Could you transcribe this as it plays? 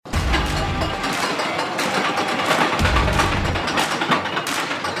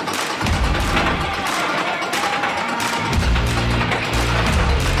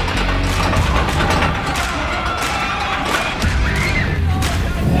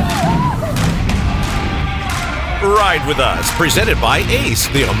Ride With Us, presented by ACE,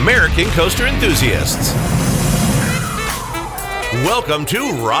 the American Coaster Enthusiasts. Welcome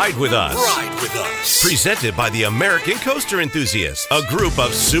to Ride With Us. Ride With Us. Presented by the American Coaster Enthusiasts, a group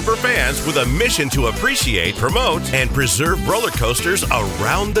of super fans with a mission to appreciate, promote, and preserve roller coasters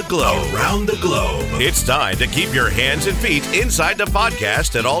around the globe. It's time to keep your hands and feet inside the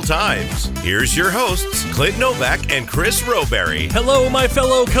podcast at all times. Here's your hosts, Clint Novak and Chris Roberry. Hello, my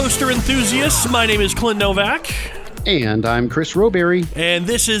fellow coaster enthusiasts. My name is Clint Novak. And I'm Chris Roberry. And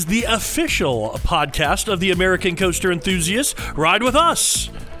this is the official podcast of the American Coaster Enthusiasts, Ride With Us.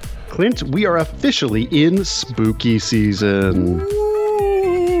 Clint, we are officially in spooky season.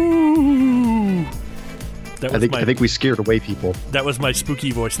 I think we scared away people. That was my spooky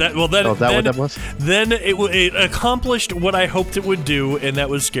voice. What that was? Then it accomplished what I hoped it would do, and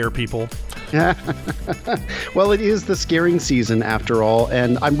that was scare people. Well, it is the scaring season after all,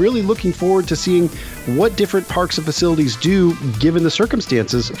 and I'm really looking forward to seeing what different parks and facilities do given the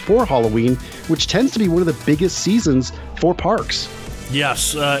circumstances for Halloween, which tends to be one of the biggest seasons for parks.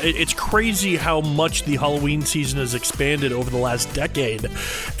 Yes, it's crazy how much the Halloween season has expanded over the last decade,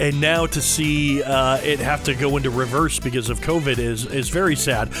 and now to see it have to go into reverse because of COVID is very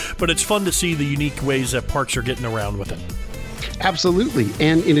sad, but it's fun to see the unique ways that parks are getting around with it. Absolutely.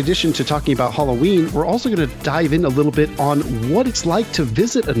 And in addition to talking about Halloween, we're also going to dive in a little bit on what it's like to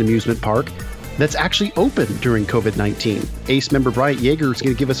visit an amusement park that's actually open during COVID-19. ACE member Bryant Yeager is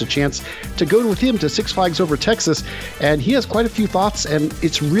going to give us a chance to go with him to Six Flags Over Texas, and he has quite a few thoughts, and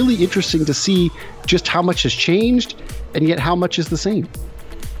it's really interesting to see just how much has changed and yet how much is the same.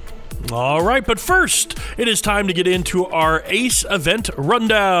 All right, but first, it is time to get into our ACE event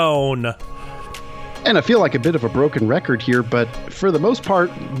rundown. And I feel like a bit of a broken record here, but for the most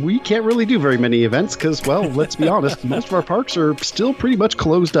part, we can't really do very many events because, well, let's be honest, most of our parks are still pretty much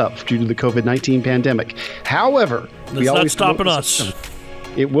closed up due to the COVID-19 pandemic. However, that's not stopping us.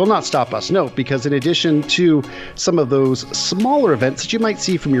 It will not stop us, no, because in addition to some of those smaller events that you might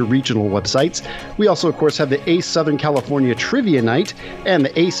see from your regional websites, we also, of course, have the ACE Southern California Trivia Night and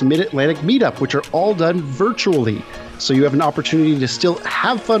the ACE Mid-Atlantic Meetup, which are all done virtually. So you have an opportunity to still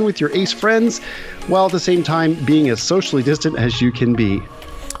have fun with your ACE friends, while at the same time being as socially distant as you can be.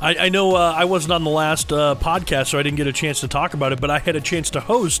 I know I wasn't on the last podcast, so I didn't get a chance to talk about it, but I had a chance to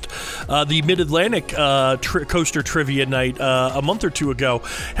host the Mid-Atlantic Coaster Trivia Night a month or two ago.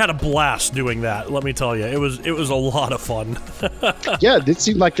 Had a blast doing that, let me tell you. It was a lot of fun. Yeah, it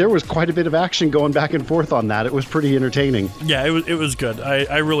seemed like there was quite a bit of action going back and forth on that. It was pretty entertaining. Yeah, it was good.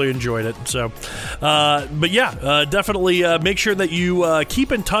 I really enjoyed it. So, but yeah, definitely make sure that you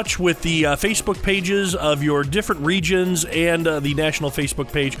keep in touch with the Facebook pages of your different regions and the national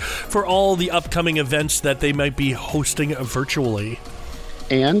Facebook page for all the upcoming events that they might be hosting virtually.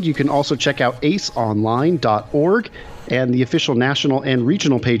 And you can also check out aceonline.org and the official national and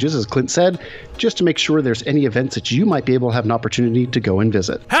regional pages, as Clint said, just to make sure there's any events that you might be able to have an opportunity to go and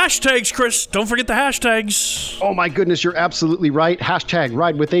visit. Hashtags, Chris. Don't forget the hashtags. Oh my goodness, you're absolutely right. Hashtag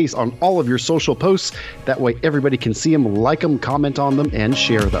Ride With Ace on all of your social posts. That way everybody can see them, like them, comment on them, and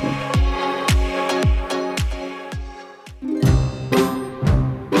share them.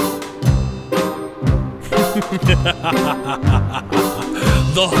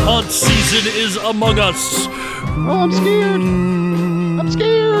 The haunt season is among us. Oh, I'm scared. I'm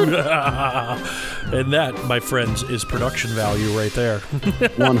scared. And that, my friends, is production value right there.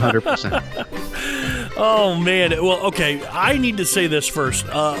 100%. Oh, man. Well, okay, I need to say this first.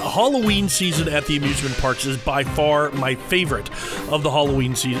 Halloween season at the amusement parks is by far my favorite of the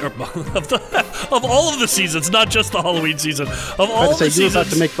Halloween season, of all of the seasons, not just the Halloween season. Of all the seasons. You have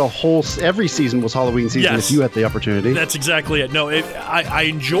to make every season was Halloween season if you had the opportunity. That's exactly it. No, I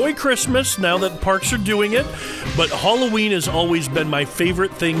enjoy Christmas now that parks are doing it, but Halloween has always been my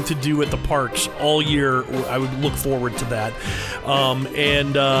favorite thing to do at the parks all year. I would look forward to that.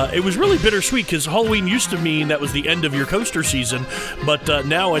 And it was really bittersweet because Halloween used to mean that was the end of your coaster season, but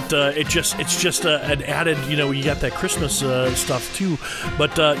now it's just an added, you got that Christmas stuff too.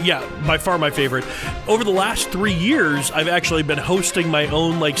 But yeah, by far my favorite. Over the last 3 years, I've actually been hosting my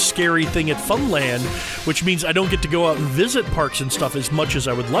own scary thing at Funland, which means I don't get to go out and visit parks and stuff as much as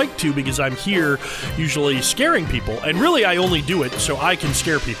I would like to because I'm here usually scaring people. And really, I only do it so I can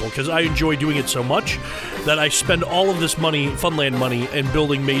scare people because I enjoy doing it so much that I spend all of this money, Funland money, and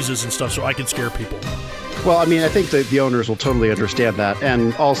building mazes and stuff so I can scare people. Well, I mean, I think that the owners will totally understand that.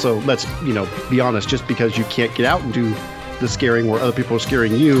 And also, let's, be honest, just because you can't get out and do the scaring where other people are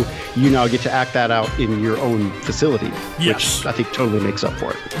scaring you, you now get to act that out in your own facility, which I think totally makes up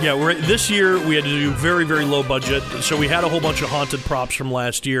for it. Yeah, this year we had to do very, very low budget, so we had a whole bunch of haunted props from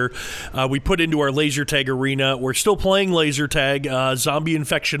last year. We put into our laser tag arena. We're still playing laser tag, zombie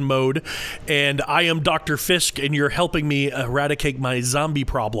infection mode, and I am Dr. Fisk, and you're helping me eradicate my zombie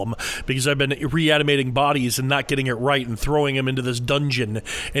problem because I've been reanimating bodies and not getting it right and throwing them into this dungeon,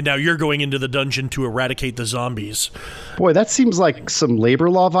 and now you're going into the dungeon to eradicate the zombies. Boy, that seems like some labor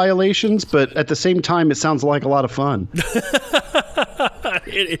law violations, but at the same time, it sounds like a lot of fun.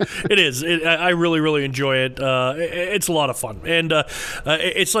 It is. I really, really enjoy it. It's a lot of fun. And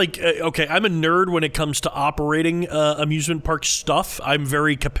it's like, okay, I'm a nerd when it comes to operating amusement park stuff. I'm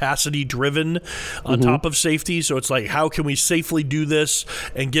very capacity driven on top of safety. So it's like, how can we safely do this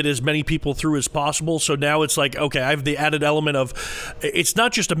and get as many people through as possible? So now it's like, okay, I have the added element of, it's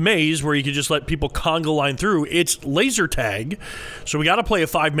not just a maze where you can just let people conga line through. It's laser tag. So we got to play a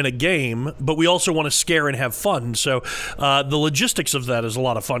 5-minute game, but we also want to scare and have fun. So the logistics of that is a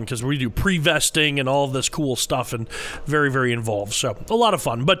lot of fun because we do pre-vesting and all of this cool stuff and very, very involved. So a lot of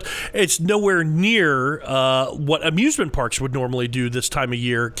fun, but it's nowhere near what amusement parks would normally do this time of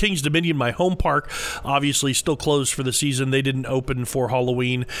year. Kings Dominion, my home park, obviously still closed for the season. They didn't open for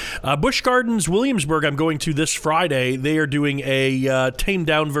Halloween. Busch Gardens, Williamsburg, I'm going to this Friday. They are doing a tamed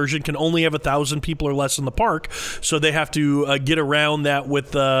down version, can only have 1,000 people or less in the park. So they have to get around that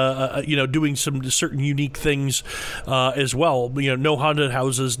with, doing some certain unique things as well. No haunted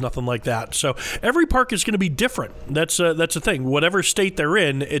houses, nothing like that. So every park is going to be different. That's a thing. Whatever state they're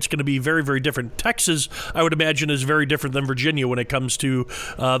in, it's going to be very, very different. Texas, I would imagine, is very different than Virginia when it comes to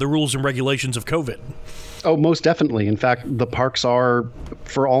the rules and regulations of COVID. Oh, most definitely. In fact, the parks are,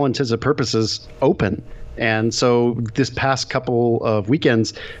 for all intents and purposes, open. And so this past couple of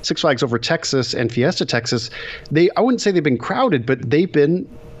weekends, Six Flags Over Texas and Fiesta Texas, I wouldn't say they've been crowded, but they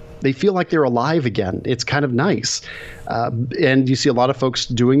feel like they're alive again. It's kind of nice. And you see a lot of folks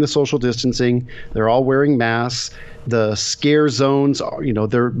doing the social distancing. They're all wearing masks. The scare zones,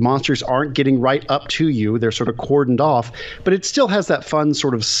 their monsters aren't getting right up to you. They're sort of cordoned off, but it still has that fun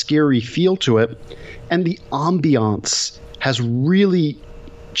sort of scary feel to it. And the ambiance has really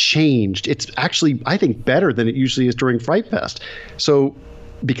changed. It's actually, I think, better than it usually is during Fright Fest. So,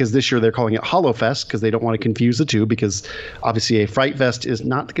 because this year they're calling it HalloFest because they don't want to confuse the two, because obviously a Fright Fest is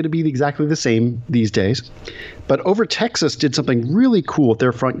not going to be exactly the same these days. But Over Texas did something really cool at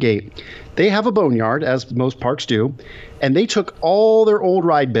their front gate. They have a boneyard, as most parks do, and they took all their old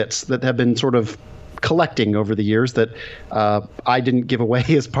ride bits that have been sort of collecting over the years that I didn't give away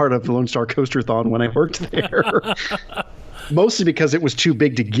as part of the Lone Star Coaster-thon when I worked there. Mostly because it was too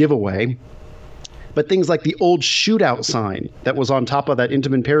big to give away. But things like the old shootout sign that was on top of that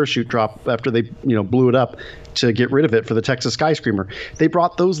Intamin parachute drop after they, blew it up to get rid of it for the Texas Skyscreamer. They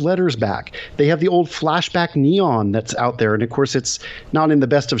brought those letters back. They have the old flashback neon that's out there. And of course, it's not in the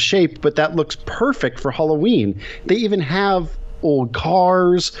best of shape, but that looks perfect for Halloween. They even have old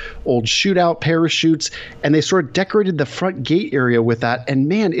cars, old shootout parachutes, and they sort of decorated the front gate area with that. And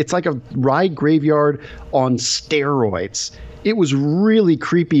man, it's like a ride graveyard on steroids. It was really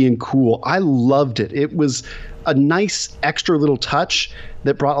creepy and cool. I loved it. It was a nice extra little touch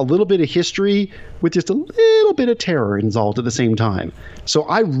that brought a little bit of history with just a little bit of terror involved at the same time. So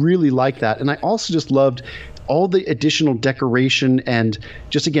I really liked that. And I also just loved all the additional decoration and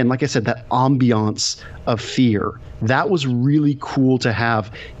just, again, like I said, that ambiance of fear. That was really cool to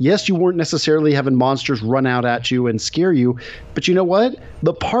have. Yes, you weren't necessarily having monsters run out at you and scare you, but you know what?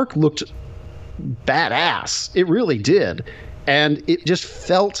 The park looked badass. It really did. And it just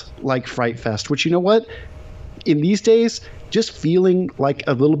felt like Fright Fest, which, you know what? In these days, just feeling like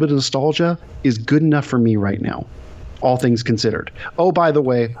a little bit of nostalgia is good enough for me right now, all things considered. Oh, by the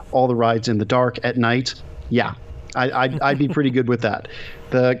way, all the rides in the dark at night, yeah, I'd be pretty good with that.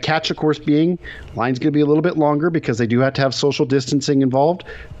 The catch, of course, being line's going to be a little bit longer because they do have to have social distancing involved.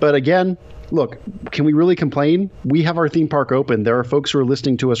 But again, look, can we really complain? We have our theme park open. There are folks who are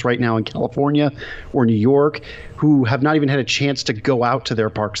listening to us right now in California or New York who have not even had a chance to go out to their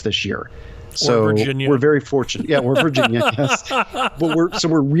parks this year. So we're very fortunate. Yeah, we're Virginia, yes. But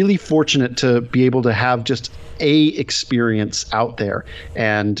we're really fortunate to be able to have just a experience out there.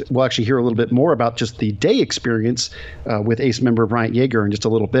 And we'll actually hear a little bit more about just the day experience with ACE member Bryant Yeager in just a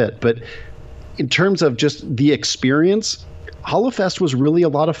little bit. But in terms of just the experience, HalloFest was really a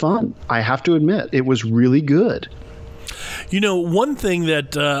lot of fun. I have to admit, it was really good. One thing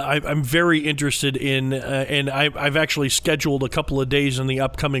that I'm very interested in, and I've actually scheduled a couple of days in the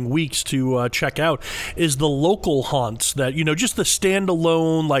upcoming weeks to check out, is the local haunts that, just the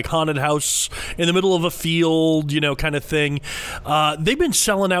standalone, like haunted house in the middle of a field, kind of thing. They've been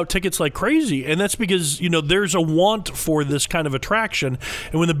selling out tickets like crazy, and that's because, there's a want for this kind of attraction.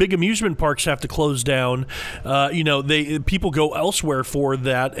 And when the big amusement parks have to close down, people go elsewhere for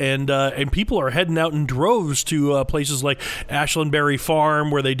that, and people are heading out in droves to places like Ashlandberry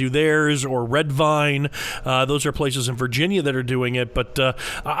Farm, where they do theirs, or Red Vine. Those are places in Virginia that are doing it. But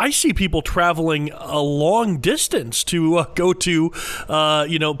I see people traveling a long distance to go to,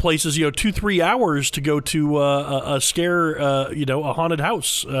 places, 2-3 hours to go to a scare, a haunted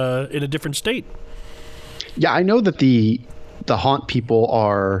house in a different state. Yeah, I know that the haunt people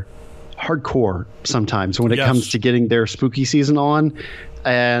are hardcore sometimes when it comes to getting their spooky season on.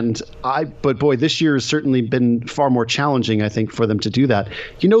 But boy, this year has certainly been far more challenging, I think, for them to do that.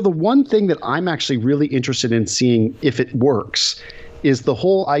 The one thing that I'm actually really interested in seeing if it works is the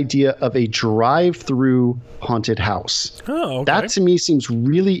whole idea of a drive-through haunted house. Oh, okay. That to me seems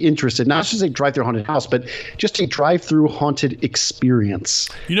really interesting. Not just a drive-through haunted house, but just a drive-through haunted experience.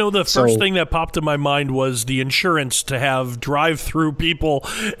 The first thing that popped in my mind was the insurance to have drive-through people,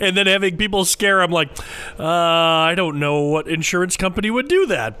 and then having people scare. I'm like, I don't know what insurance company would do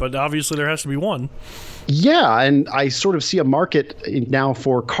that, but obviously there has to be one. Yeah, and I sort of see a market now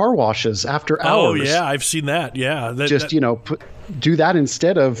for car washes after hours. Oh, yeah, I've seen that. Yeah. Do that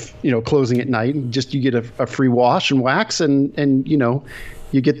instead of, closing at night. Just you get a free wash and wax and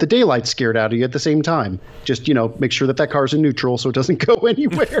you get the daylight scared out of you at the same time. Just, make sure that car's in neutral so it doesn't go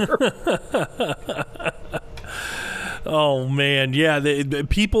anywhere. Oh, man. Yeah, the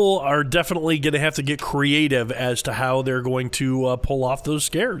people are definitely going to have to get creative as to how they're going to pull off those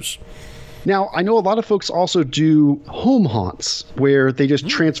scares. Now, I know a lot of folks also do home haunts where they just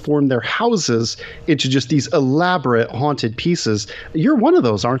transform their houses into just these elaborate haunted pieces. You're one of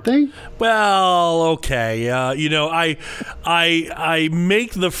those, aren't they? Well, okay. I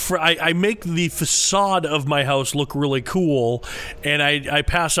make the facade of my house look really cool, and I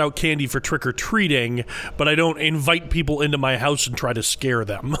pass out candy for trick-or-treating, but I don't invite people into my house and try to scare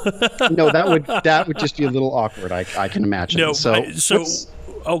them. No, that would just be a little awkward, I can imagine. No,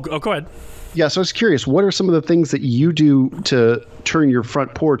 go ahead. Yeah, so I was curious, what are some of the things that you do to turn your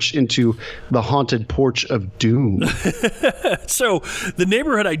front porch into the haunted porch of doom? So the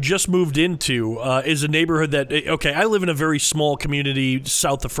neighborhood I just moved into is a neighborhood that, I live in a very small community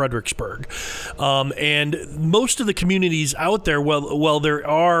south of Fredericksburg. And most of the communities out there, well, there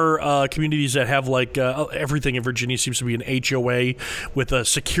are communities that have like everything in Virginia seems to be an HOA with a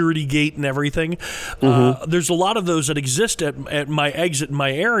security gate and everything. Mm-hmm. There's a lot of those that exist at my exit in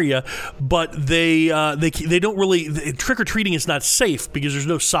my area, but they don't really, trick-or-treating is not safe because there's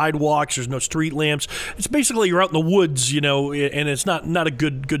no sidewalks, there's no street lamps. It's basically you're out in the woods, and it's not a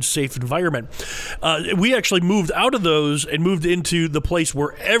good safe environment. We actually moved out of those and moved into the place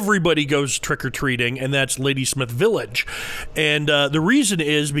where everybody goes trick-or-treating, and that's Ladysmith Village. And the reason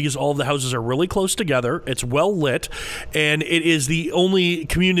is because all of the houses are really close together, it's well lit, and it is the only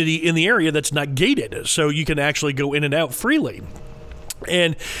community in the area that's not gated, so you can actually go in and out freely.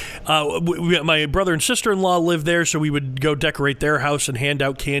 And my brother and sister-in-law live there, so we would go decorate their house and hand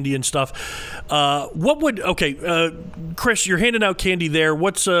out candy and stuff. Chris, you're handing out candy there.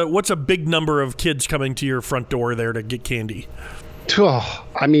 What's a big number of kids coming to your front door there to get candy? Oh,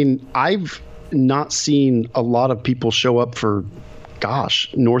 I mean, I've not seen a lot of people show up for,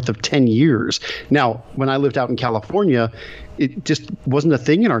 north of 10 years. Now, when I lived out in California, it just wasn't a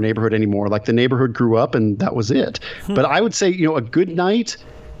thing in our neighborhood anymore. Like the neighborhood grew up and that was it. But I would say, a good night,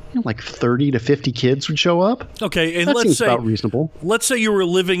 like 30 to 50 kids would show up. Okay, and that let's seems say about reasonable. Let's say you were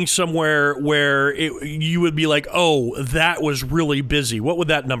living somewhere where you would be like, oh, that was really busy. What would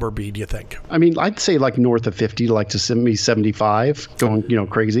that number be, do you think? I mean, I'd say like north of 50 to like to 75, going,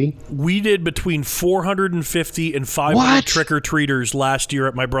 crazy. We did between 450 and 500 trick-or-treaters last year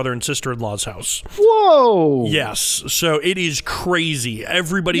at my brother and sister-in-law's house. Whoa! Yes, so it is crazy.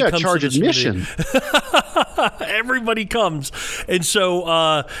 Everybody comes charge to this admission. Everybody comes. And so,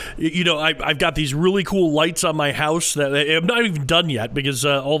 I've got these really cool lights on my house that I'm not even done yet because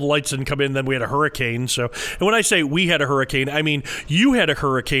all the lights didn't come in. Then we had a hurricane. So, and when I say we had a hurricane, I mean you had a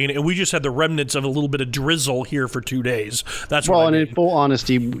hurricane, and we just had the remnants of a little bit of drizzle here for 2 days. That's what I mean. And in full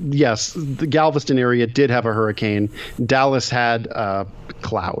honesty, yes, the Galveston area did have a hurricane. Dallas had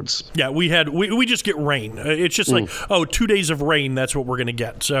clouds. Yeah, we just get rain. It's just like 2 days of rain. That's what we're going to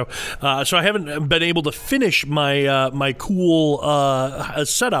get. So I haven't been able to finish my my cool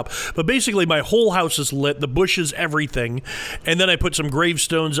setup. But basically, my whole house is lit, the bushes, everything, and then I put some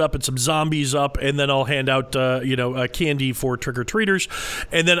gravestones up and some zombies up, and then I'll hand out candy for trick-or-treaters.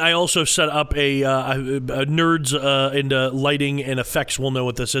 And then I also set up a nerds into lighting and effects will know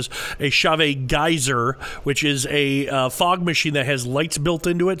what this is, a Chauvet Geyser, which is a fog machine that has lights built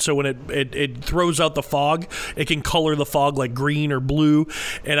into it, so when it throws out the fog, it can color the fog like green or blue.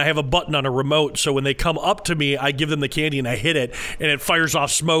 And I have a button on a remote, so when they come up to me, I give them the candy and I hit it, and it fires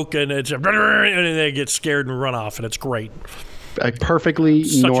off smoke, and and they get scared and run off, and it's great. Perfectly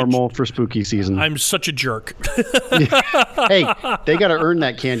normal for spooky season. I'm such a jerk. Hey, they got to earn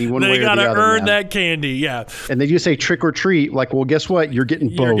that candy one way or the other. They got to earn that candy, yeah. And they do say trick or treat, like, well, guess what? You're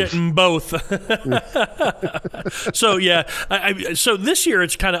getting both. You're getting both. So, yeah. So this year,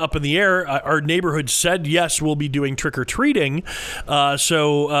 it's kind of up in the air. Our neighborhood said, yes, we'll be doing trick or treating.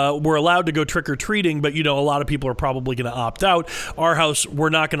 So we're allowed to go trick or treating, but, a lot of people are probably going to opt out. Our house, we're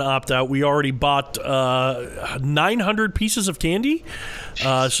not going to opt out. We already bought 900 pieces of candy,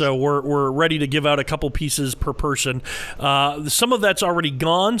 so we're ready to give out a couple pieces per person. Some of that's already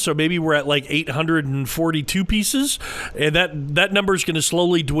gone, so maybe we're at like 842 pieces, and that number is going to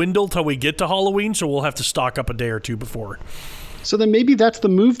slowly dwindle till we get to Halloween, so we'll have to stock up a day or two before. So then maybe that's the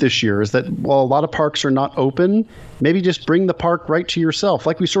move this year, is that while a lot of parks are not open, maybe just bring the park right to yourself,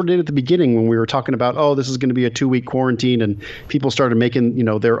 like we sort of did at the beginning when we were talking about, this is going to be a 2-week quarantine, and people started making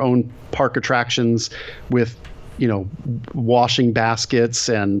their own park attractions with washing baskets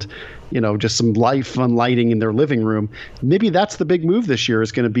and, just some fun lighting in their living room. Maybe that's the big move this year,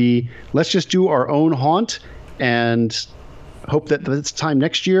 is going to be, let's just do our own haunt and hope that this time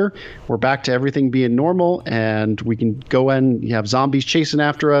next year we're back to everything being normal and we can go in, have zombies chasing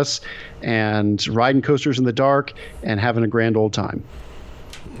after us and riding coasters in the dark and having a grand old time.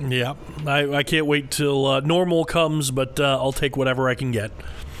 Yeah, I can't wait till normal comes, but I'll take whatever I can get.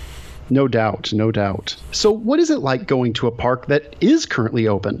 No doubt, no doubt. So what is it like going to a park that is currently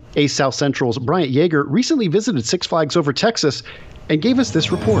open? Ace South Central's Bryant Yeager recently visited Six Flags Over Texas and gave us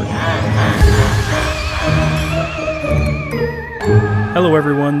this report. Hello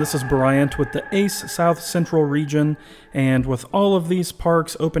everyone, this is Bryant with the Ace South Central region, and with all of these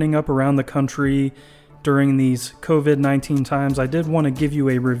parks opening up around the country during these COVID-19 times, I did want to give you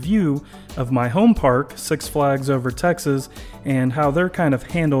a review of my home park, Six Flags Over Texas, and how they're kind of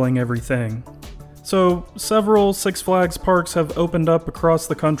handling everything. So, several Six Flags parks have opened up across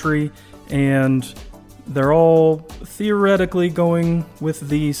the country, and they're all theoretically going with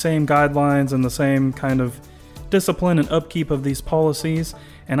the same guidelines and the same kind of discipline and upkeep of these policies.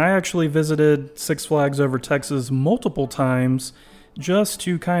 And I actually visited Six Flags Over Texas multiple times just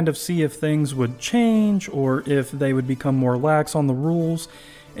to kind of see if things would change or if they would become more lax on the rules.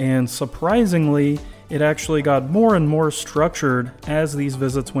 And surprisingly, it actually got more and more structured as these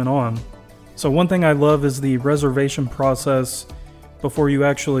visits went on. So one thing I love is the reservation process before you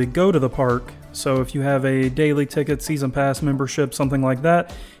actually go to the park. So if you have a daily ticket, season pass membership, something like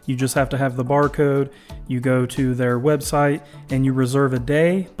that, you just have to have the barcode. You go to their website and you reserve a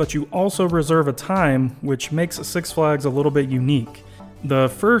day, but you also reserve a time, which makes Six Flags a little bit unique. The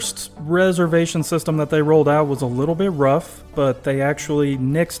first reservation system that they rolled out was a little bit rough, but they actually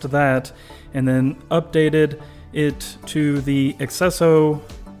nixed that and then updated it to the Accesso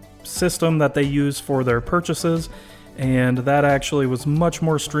system that they use for their purchases, and that actually was much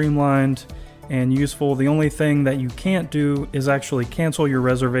more streamlined and useful. The only thing that you can't do is actually cancel your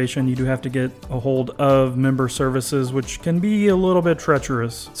reservation. You do have to get a hold of member services, which can be a little bit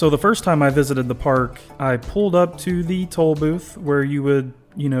treacherous. So the first time I visited the park, I pulled up to the toll booth where you would,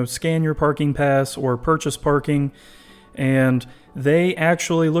 scan your parking pass or purchase parking, and they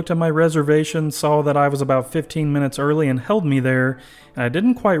actually looked at my reservation, saw that I was about 15 minutes early and held me there. I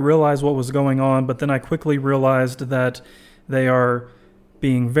didn't quite realize what was going on, but then I quickly realized that they are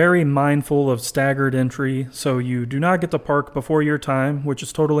being very mindful of staggered entry, so you do not get to park before your time, which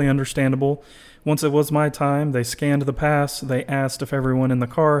is totally understandable. Once it was my time, they scanned the pass, they asked if everyone in the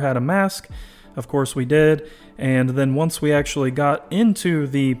car had a mask. Of course we did, and then once we actually got into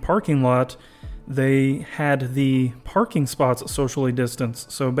the parking lot, they had the parking spots socially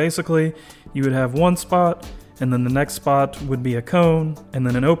distanced. So basically, you would have one spot, and then the next spot would be a cone, and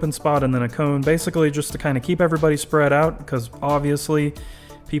then an open spot, and then a cone, basically just to kind of keep everybody spread out, because obviously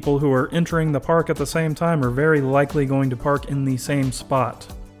people who are entering the park at the same time are very likely going to park in the same spot.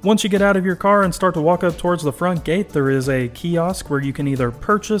 Once you get out of your car and start to walk up towards the front gate, there is a kiosk where you can either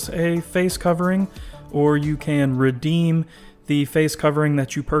purchase a face covering or you can redeem the face covering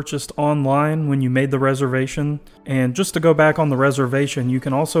that you purchased online when you made the reservation. And just to go back on the reservation, you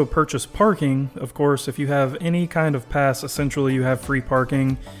can also purchase parking. Of course, if you have any kind of pass, essentially you have free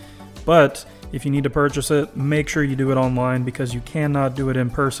parking. But if you need to purchase it, make sure you do it online because you cannot do it in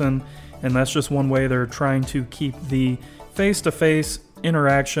person. And that's just one way they're trying to keep the face-to-face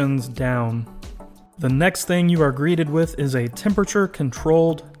interactions down. The next thing you are greeted with is a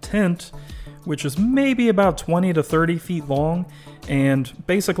temperature-controlled tent, which is maybe about 20 to 30 feet long. And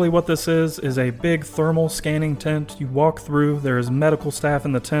basically what this is a big thermal scanning tent. You walk through, there is medical staff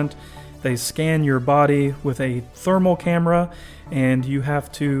in the tent. They scan your body with a thermal camera, and you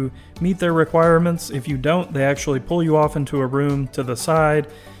have to meet their requirements. If you don't, they actually pull you off into a room to the side,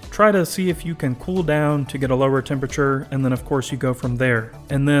 try to see if you can cool down to get a lower temperature, and then of course you go from there.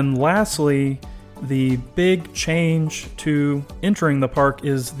 And then lastly, the big change to entering the park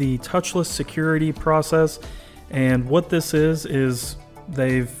is the touchless security process. And what this is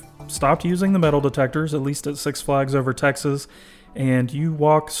they've stopped using the metal detectors, at least at Six Flags Over Texas, and you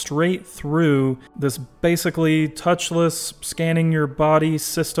walk straight through this basically touchless scanning your body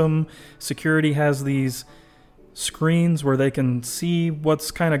system. Security has these screens where they can see what's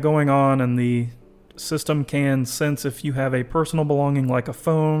kind of going on, and the system can sense if you have a personal belonging like a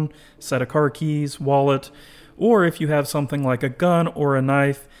phone, set of car keys, wallet, or if you have something like a gun or a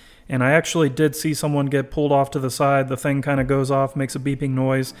knife. And I actually did see someone get pulled off to the side. The thing kind of goes off, makes a beeping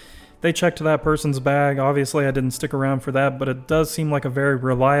noise. They checked that person's bag. Obviously, I didn't stick around for that, but it does seem like a very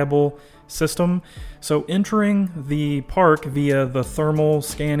reliable system. So entering the park via the thermal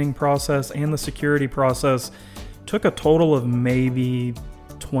scanning process and the security process took a total of maybe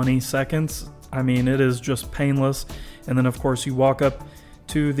 20 seconds. I mean, it is just painless. And then, of course, you walk up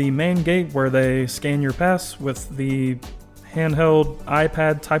to the main gate where they scan your pass with the handheld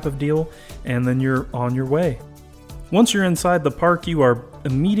iPad type of deal, and then you're on your way. Once you're inside the park, you are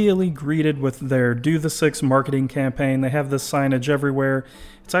immediately greeted with their Do the Six marketing campaign. They have this signage everywhere.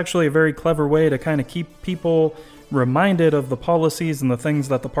 It's actually a very clever way to kind of keep people reminded of the policies and the things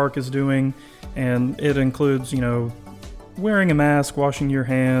that the park is doing. And it includes, wearing a mask, washing your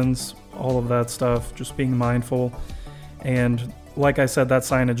hands, all of that stuff, just being mindful. And like I said, that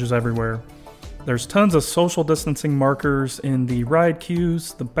signage is everywhere. There's tons of social distancing markers in the ride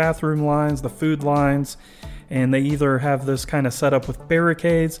queues, the bathroom lines, the food lines, and they either have this kind of set up with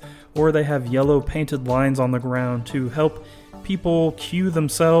barricades or they have yellow painted lines on the ground to help people queue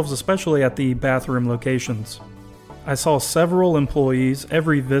themselves, especially at the bathroom locations. I saw several employees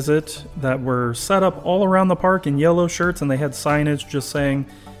every visit that were set up all around the park in yellow shirts, and they had signage just saying,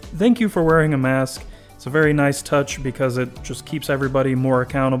 "Thank you for wearing a mask." It's a very nice touch because it just keeps everybody more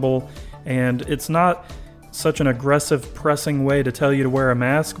accountable, and it's not such an aggressive pressing way to tell you to wear a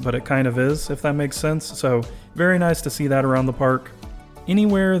mask, but it kind of is, if that makes sense. So very nice to see that around the park.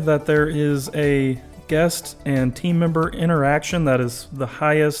 Anywhere that there is a guest and team member interaction that is the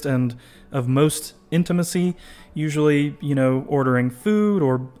highest and of most intimacy, usually, ordering food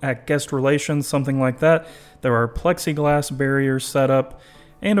or at guest relations, something like that, there are plexiglass barriers set up.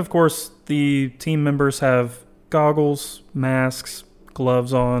 And of course, the team members have goggles, masks,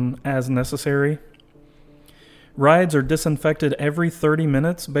 gloves on as necessary. Rides are disinfected every 30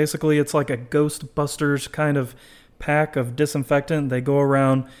 minutes. Basically, it's like a Ghostbusters kind of pack of disinfectant. They go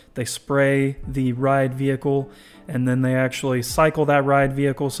around, they spray the ride vehicle, and then they actually cycle that ride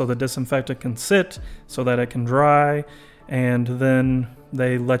vehicle so the disinfectant can sit, so that it can dry, and then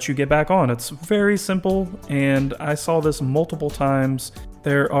they let you get back on. It's very simple, and I saw this multiple times.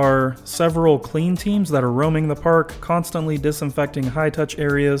 There are several clean teams that are roaming the park, constantly disinfecting high-touch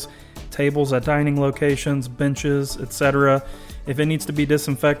areas, tables at dining locations, benches, etc. If it needs to be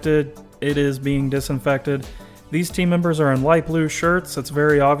disinfected, it is being disinfected. These team members are in light blue shirts. It's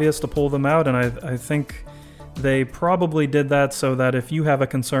very obvious to pull them out, and I think they probably did that so that if you have a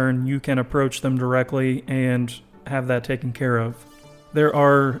concern, you can approach them directly and have that taken care of. There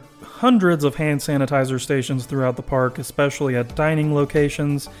are hundreds of hand sanitizer stations throughout the park, especially at dining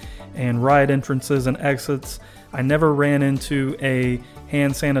locations and ride entrances and exits. I never ran into a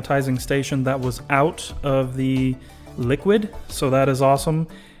hand sanitizing station that was out of the liquid, so that is awesome.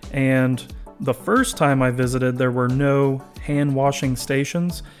 And the first time I visited, there were no hand washing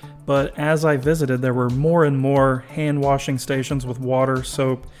stations, but as I visited, there were more and more hand washing stations with water,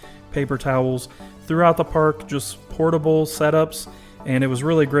 soap, paper towels throughout the park, just portable setups. And it was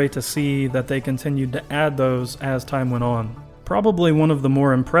really great to see that they continued to add those as time went on. Probably one of the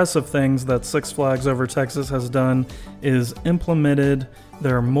more impressive things that Six Flags Over Texas has done is implemented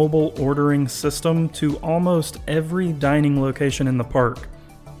their mobile ordering system to almost every dining location in the park.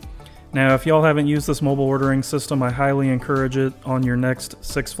 Now, if y'all haven't used this mobile ordering system, I highly encourage it on your next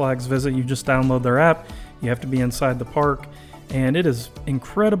Six Flags visit. You just download their app. You have to be inside the park, and it is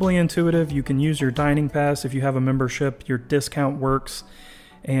incredibly intuitive. You can use your dining pass if you have a membership. Your discount works,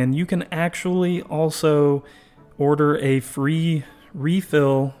 and you can actually also order a free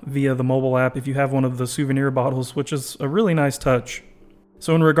refill via the mobile app if you have one of the souvenir bottles, which is a really nice touch.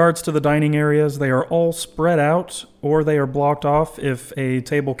 So in regards to the dining areas, they are all spread out or they are blocked off if a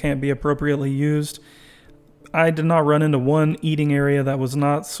table can't be appropriately used. I did not run into one eating area that was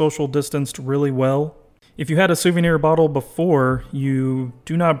not social distanced really well. If you had a souvenir bottle before, you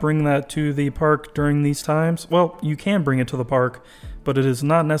do not bring that to the park during these times. Well, you can bring it to the park, but it is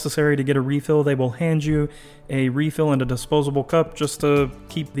not necessary to get a refill. They will hand you a refill in a disposable cup just to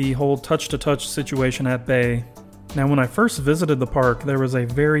keep the whole touch-to-touch situation at bay. Now, when I first visited the park, there was a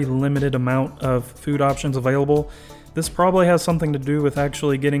very limited amount of food options available. This probably has something to do with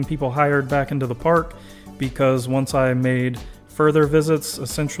actually getting people hired back into the park, because once I made further visits,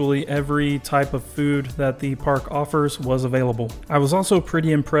 essentially every type of food that the park offers was available. I was also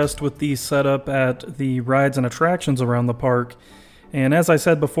pretty impressed with the setup at the rides and attractions around the park. And as I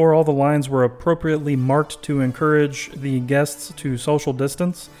said before, all the lines were appropriately marked to encourage the guests to social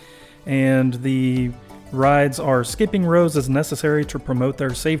distance, and the rides are skipping rows as necessary to promote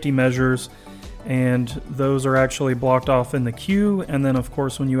their safety measures, and those are actually blocked off in the queue. And then of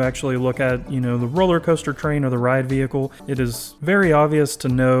course when you actually look at, the roller coaster train or the ride vehicle, it is very obvious to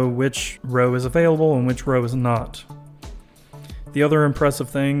know which row is available and which row is not. The other impressive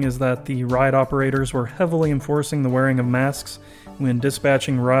thing is that the ride operators were heavily enforcing the wearing of masks when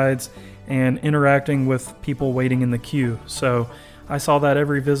dispatching rides and interacting with people waiting in the queue. So I saw that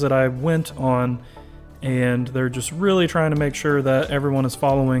every visit I went on, and they're just really trying to make sure that everyone is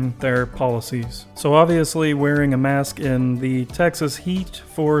following their policies. So obviously wearing a mask in the Texas heat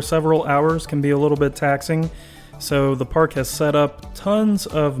for several hours can be a little bit taxing. So the park has set up tons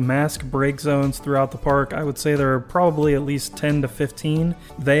of mask break zones throughout the park. I would say there are probably at least 10 to 15.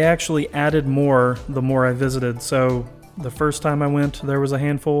 They actually added more the more I visited. So the first time I went, there was a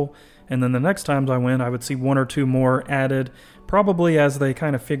handful, and then the next times I went, I would see one or two more added, probably as they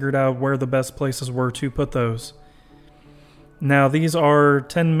kind of figured out where the best places were to put those. Now, these are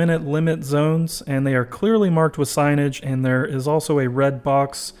 10-minute limit zones, and they are clearly marked with signage, and there is also a red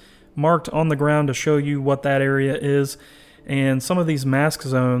box marked on the ground to show you what that area is. And some of these mask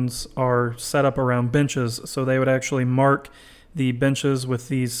zones are set up around benches, so they would actually mark the benches with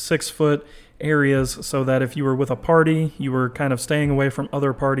these 6-foot areas so that if you were with a party, you were kind of staying away from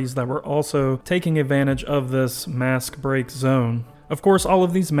other parties that were also taking advantage of this mask break zone. Of course, all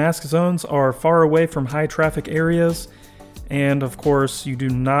of these mask zones are far away from high traffic areas, and of course, you do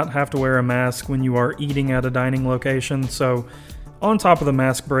not have to wear a mask when you are eating at a dining location. So on top of the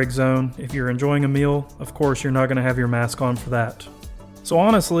mask break zone, if you're enjoying a meal, of course, you're not going to have your mask on for that. So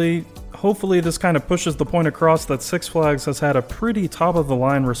honestly, hopefully this kind of pushes the point across that Six Flags has had a pretty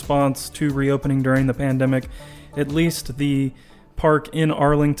top-of-the-line response to reopening during the pandemic, at least the park in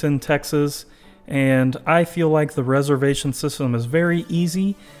Arlington, Texas, and I feel like the reservation system is very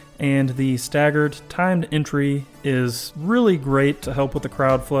easy, and the staggered timed entry is really great to help with the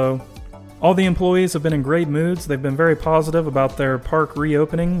crowd flow. All the employees have been in great moods. They've been very positive about their park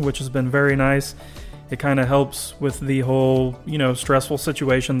reopening, which has been very nice. It kind of helps with the whole, stressful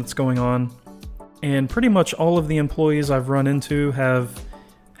situation that's going on. And pretty much all of the employees I've run into have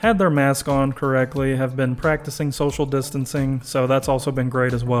had their mask on correctly, have been practicing social distancing, so that's also been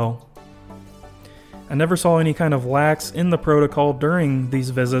great as well. I never saw any kind of lax in the protocol during these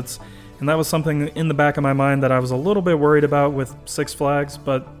visits, and that was something in the back of my mind that I was a little bit worried about with Six Flags,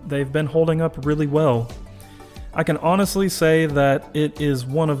 but they've been holding up really well. I can honestly say that it is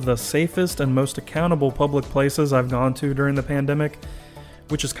one of the safest and most accountable public places I've gone to during the pandemic,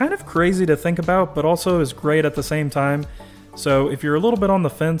 which is kind of crazy to think about, but also is great at the same time. So if you're a little bit on the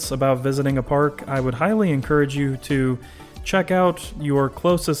fence about visiting a park, I would highly encourage you to check out your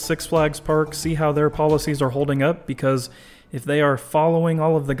closest Six Flags park, see how their policies are holding up, because if they are following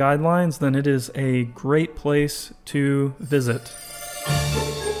all of the guidelines, then it is a great place to visit.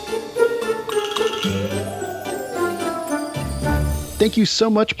 Thank you so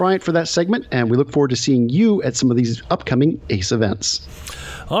much, Bryant, for that segment, and we look forward to seeing you at some of these upcoming ACE events.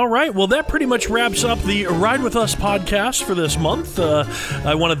 All right, well, that pretty much wraps up the Ride With Us podcast for this month.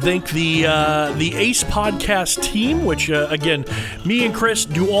 I want to thank the ACE podcast team, which, again, me and Chris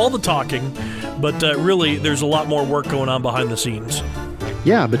do all the talking, but really there's a lot more work going on behind the scenes.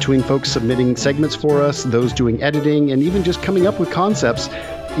 Yeah, between folks submitting segments for us, those doing editing, and even just coming up with concepts,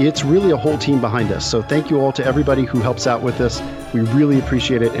 it's really a whole team behind us. So thank you all to everybody who helps out with this. We really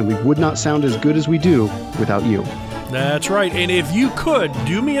appreciate it, and we would not sound as good as we do without you. That's right. And if you could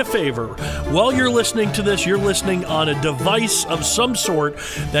do me a favor, while you're listening to this, you're listening on a device of some sort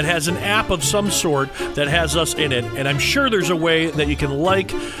that has an app of some sort that has us in it. And I'm sure there's a way that you can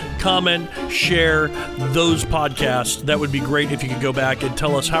like, comment, share those podcasts. That would be great if you could go back and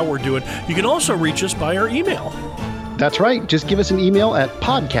tell us how we're doing. You can also reach us by our email. That's right. Just give us an email at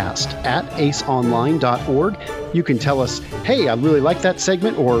podcast@aceonline.org. You can tell us, hey, I really like that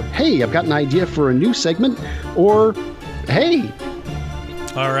segment, or hey, I've got an idea for a new segment, or hey.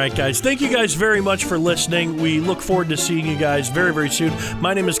 All right, guys. Thank you guys very much for listening. We look forward to seeing you guys very, very soon.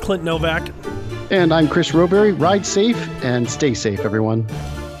 My name is Clint Novak. And I'm Chris Roberry. Ride safe and stay safe, everyone.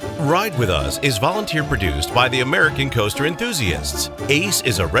 Ride With Us is volunteer produced by the American Coaster Enthusiasts. ACE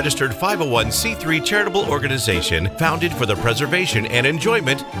is a registered 501c3 charitable organization founded for the preservation and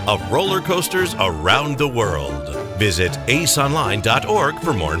enjoyment of roller coasters around the world. Visit aceonline.org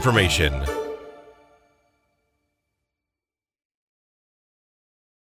for more information.